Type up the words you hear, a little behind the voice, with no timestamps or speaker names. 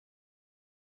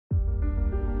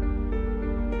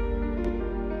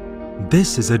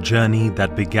This is a journey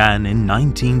that began in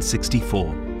 1964,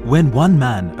 when one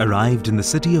man arrived in the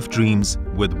city of dreams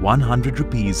with 100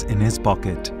 rupees in his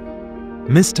pocket.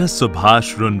 Mr.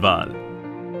 Subhash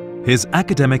Runwal. His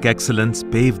academic excellence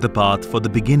paved the path for the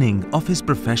beginning of his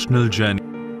professional journey.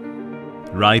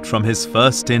 Right from his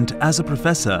first stint as a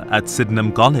professor at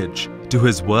Sydenham College to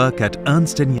his work at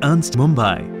Ernst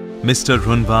Mumbai, Mr.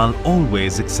 Runwal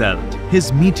always excelled.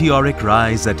 His meteoric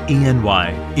rise at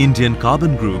ENY, Indian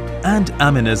Carbon Group and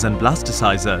Aminas and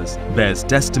Plasticizers bears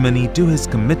testimony to his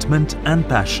commitment and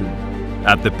passion.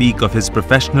 At the peak of his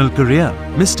professional career,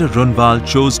 Mr. Runwal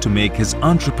chose to make his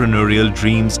entrepreneurial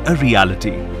dreams a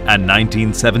reality, and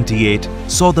 1978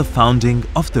 saw the founding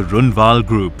of the Runwal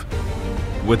Group.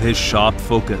 With his sharp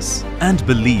focus and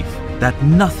belief that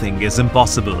nothing is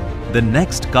impossible, the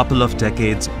next couple of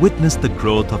decades witnessed the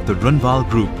growth of the Runwal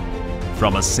Group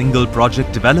from a single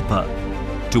project developer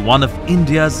to one of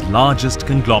India's largest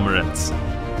conglomerates.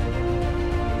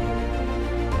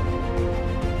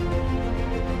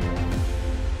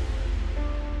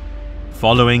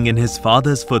 Following in his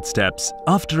father's footsteps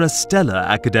after a stellar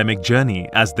academic journey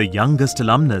as the youngest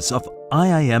alumnus of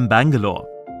IIM Bangalore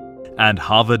and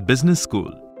Harvard Business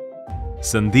School,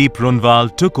 Sandeep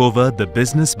Runwal took over the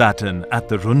business baton at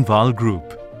the Runwal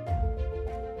Group.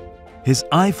 His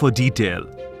eye for detail,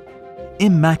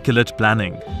 immaculate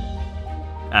planning,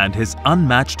 and his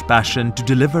unmatched passion to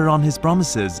deliver on his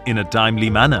promises in a timely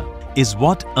manner is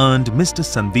what earned Mr.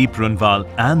 Sandeep Runwal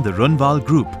and the Runwal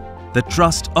Group the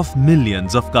trust of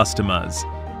millions of customers.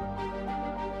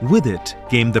 With it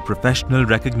came the professional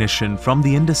recognition from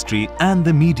the industry and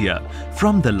the media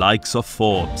from the likes of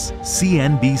Forbes,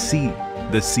 CNBC,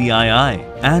 the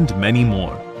CII, and many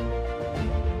more.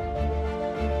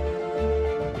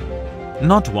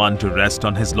 Not one to rest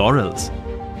on his laurels,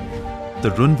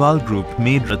 the Runwal Group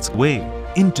made its way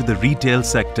into the retail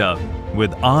sector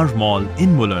with our mall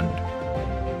in Mulund.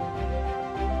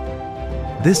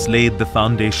 This laid the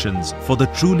foundations for the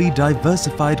truly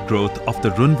diversified growth of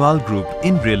the Runwal Group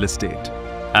in real estate.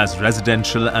 As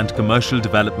residential and commercial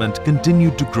development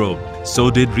continued to grow, so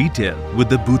did retail with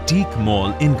the boutique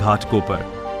mall in Ghatkopar,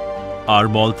 our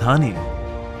mall Thane,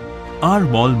 our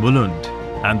mall Mulund,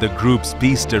 and the group's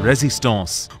piece de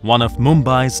resistance, one of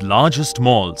Mumbai's largest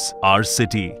malls, our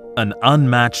city. An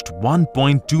unmatched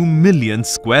 1.2 million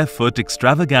square foot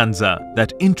extravaganza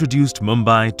that introduced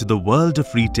Mumbai to the world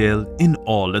of retail in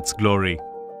all its glory.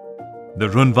 The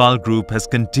Runwal Group has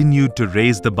continued to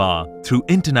raise the bar through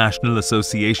international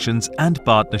associations and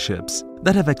partnerships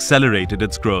that have accelerated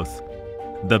its growth.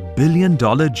 The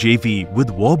billion-dollar JV with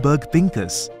Warburg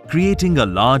Pincus, creating a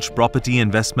large property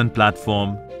investment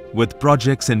platform with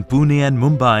projects in Pune and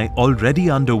Mumbai already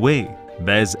underway,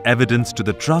 bears evidence to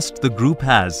the trust the group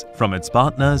has from its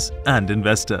partners and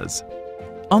investors.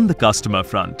 On the customer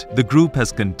front, the group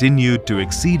has continued to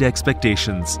exceed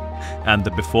expectations, and the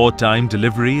before-time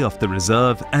delivery of the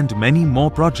Reserve and many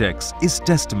more projects is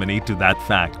testimony to that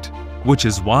fact. Which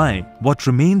is why what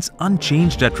remains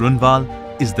unchanged at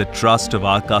Runwal is the trust of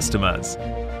our customers.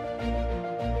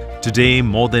 Today,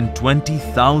 more than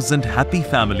 20,000 happy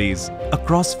families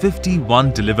across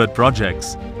 51 delivered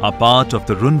projects are part of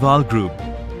the Runwal Group,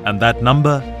 and that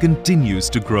number continues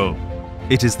to grow.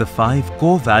 It is the 5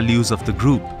 core values of the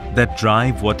group that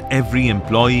drive what every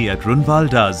employee at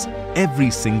Runwal does every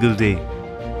single day.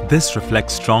 This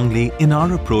reflects strongly in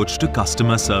our approach to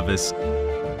customer service.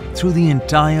 Through the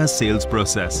entire sales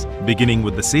process, beginning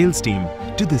with the sales team,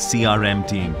 to the CRM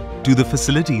team, to the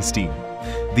facilities team,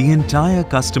 the entire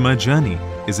customer journey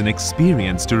is an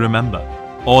experience to remember.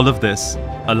 All of this,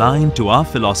 aligned to our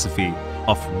philosophy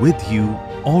of "with you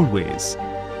always,"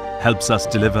 helps us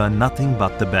deliver nothing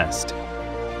but the best.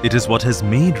 It is what has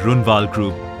made Runwal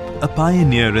Group a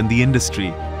pioneer in the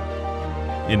industry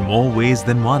in more ways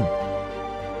than one.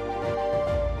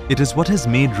 It is what has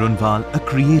made Runwal a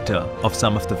creator of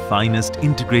some of the finest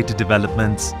integrated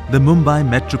developments the Mumbai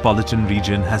metropolitan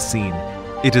region has seen.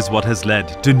 It is what has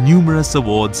led to numerous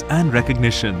awards and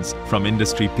recognitions from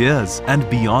industry peers and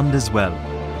beyond as well.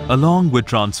 Along with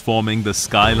transforming the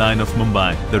skyline of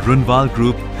Mumbai, the Runwal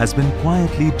Group has been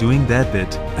quietly doing their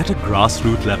bit at a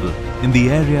grassroots level in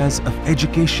the areas of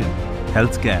education,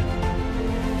 healthcare,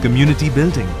 community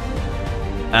building,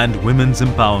 and women's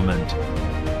empowerment.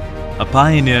 A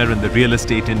pioneer in the real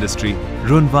estate industry,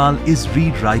 Runwal is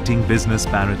rewriting business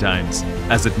paradigms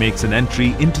as it makes an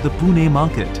entry into the Pune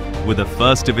market with a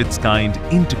first-of-its-kind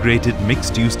integrated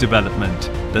mixed-use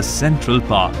development, the Central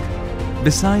Park.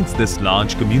 Besides this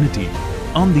large community,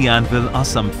 on the anvil are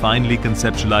some finely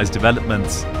conceptualized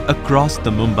developments across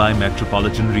the Mumbai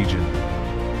metropolitan region.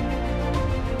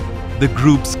 The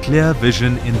group's clear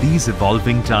vision in these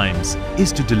evolving times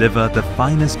is to deliver the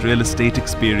finest real estate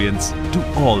experience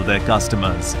to all their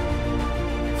customers.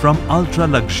 From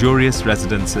ultra-luxurious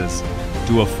residences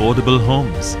to affordable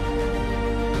homes,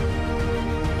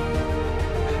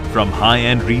 from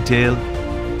high-end retail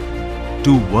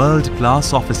to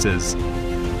world-class offices,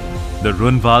 the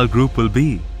Runwal Group will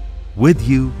be with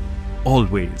you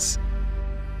always.